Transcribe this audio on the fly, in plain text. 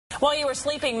While you were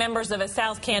sleeping, members of a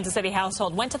South Kansas City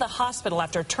household went to the hospital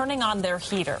after turning on their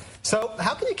heater. So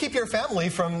how can you keep your family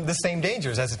from the same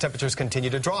dangers as the temperatures continue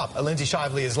to drop? Lindsay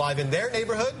Shively is live in their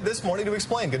neighborhood this morning to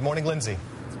explain. Good morning, Lindsay.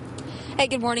 Hey,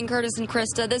 good morning, Curtis and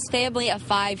Krista. This family of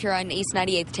 5 here on East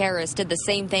 98th Terrace did the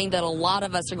same thing that a lot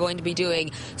of us are going to be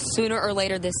doing sooner or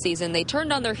later this season. They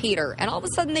turned on their heater, and all of a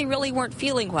sudden they really weren't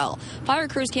feeling well. Fire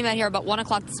crews came out here about 1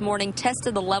 o'clock this morning,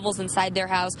 tested the levels inside their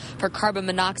house for carbon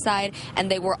monoxide, and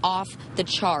they were off the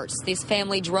charts. This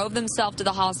family drove themselves to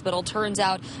the hospital. Turns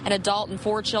out an adult and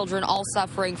 4 children all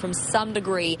suffering from some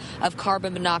degree of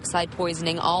carbon monoxide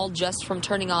poisoning, all just from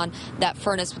turning on that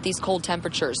furnace with these cold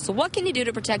temperatures. So what can you do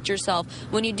to protect yourself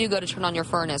when you do go to turn on your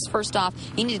furnace? First off,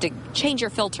 you need to change your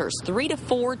filters 3 to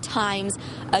 4 times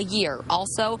a year.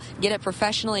 Also, get it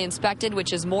professionally inspected,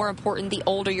 which is more important the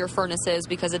older your furnace is,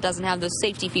 because it doesn't have those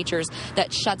safety features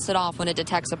that shuts it off when it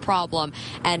detects a problem.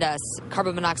 And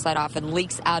carbon monoxide often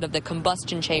leaks out of the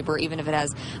combustion chamber, even if it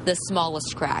has the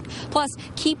smallest crack. Plus,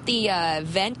 keep the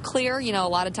vent clear. You know, a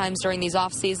lot of times during these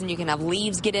off season, you can have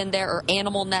leaves get in there, or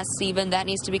animal nests even. That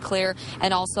needs to be clear.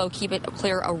 And also keep it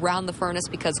clear around the furnace,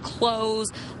 because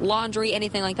clothes, laundry,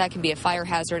 anything like that can be a fire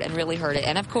hazard and really hurt it.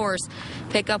 And of course,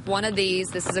 pick up one of these.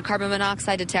 This is a carbon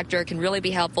monoxide detector. It can really be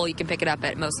helpful. You can pick it up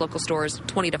at most local stores,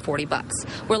 $20 to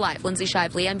 $40. We're live. Lindsay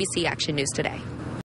Shively, NBC Action News Today.